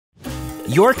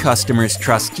Your customers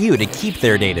trust you to keep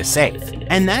their data safe,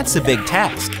 and that's a big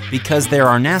task because there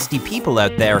are nasty people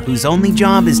out there whose only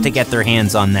job is to get their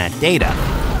hands on that data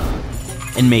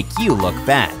and make you look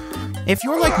bad. If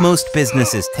you're like most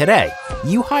businesses today,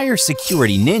 you hire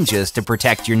security ninjas to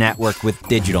protect your network with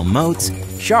digital moats,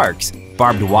 sharks,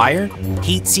 barbed wire,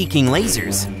 heat-seeking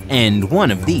lasers, and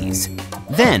one of these.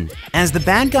 Then, as the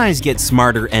bad guys get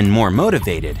smarter and more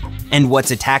motivated, and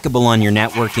what's attackable on your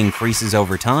network increases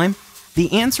over time,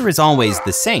 the answer is always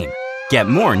the same: get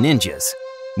more ninjas.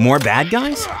 More bad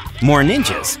guys? More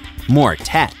ninjas. More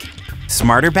tech.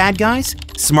 Smarter bad guys?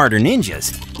 Smarter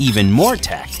ninjas. Even more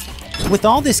tech. With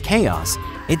all this chaos,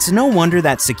 it's no wonder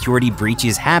that security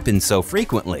breaches happen so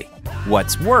frequently.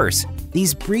 What's worse,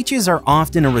 these breaches are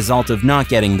often a result of not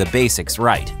getting the basics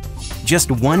right.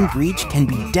 Just one breach can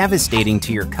be devastating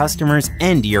to your customers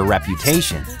and your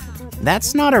reputation.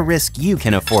 That's not a risk you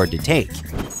can afford to take.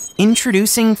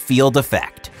 Introducing Field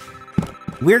Effect.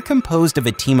 We're composed of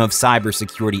a team of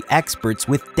cybersecurity experts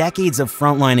with decades of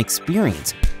frontline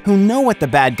experience who know what the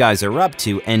bad guys are up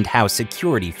to and how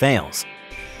security fails.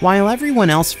 While everyone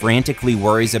else frantically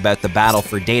worries about the battle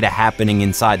for data happening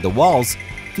inside the walls,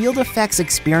 Field Effect's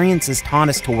experience has taught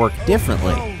us to work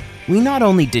differently. We not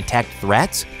only detect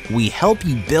threats, we help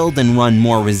you build and run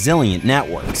more resilient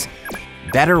networks.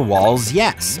 Better walls,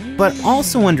 yes, but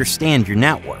also understand your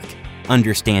network,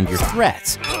 understand your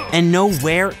threats, and know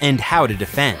where and how to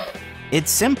defend.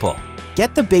 It's simple.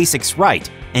 Get the basics right,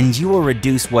 and you will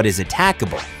reduce what is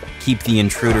attackable, keep the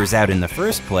intruders out in the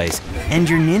first place, and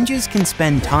your ninjas can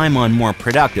spend time on more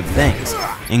productive things,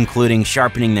 including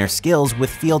sharpening their skills with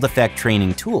Field Effect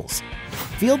training tools.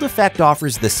 Field Effect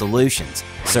offers the solutions,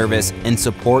 service, and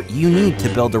support you need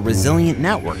to build a resilient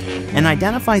network and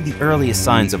identify the earliest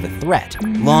signs of a threat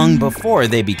long before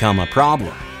they become a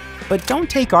problem. But don't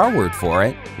take our word for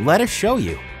it, let us show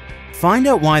you. Find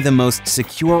out why the most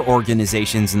secure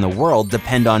organizations in the world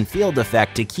depend on Field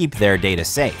Effect to keep their data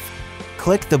safe.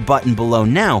 Click the button below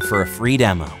now for a free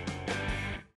demo.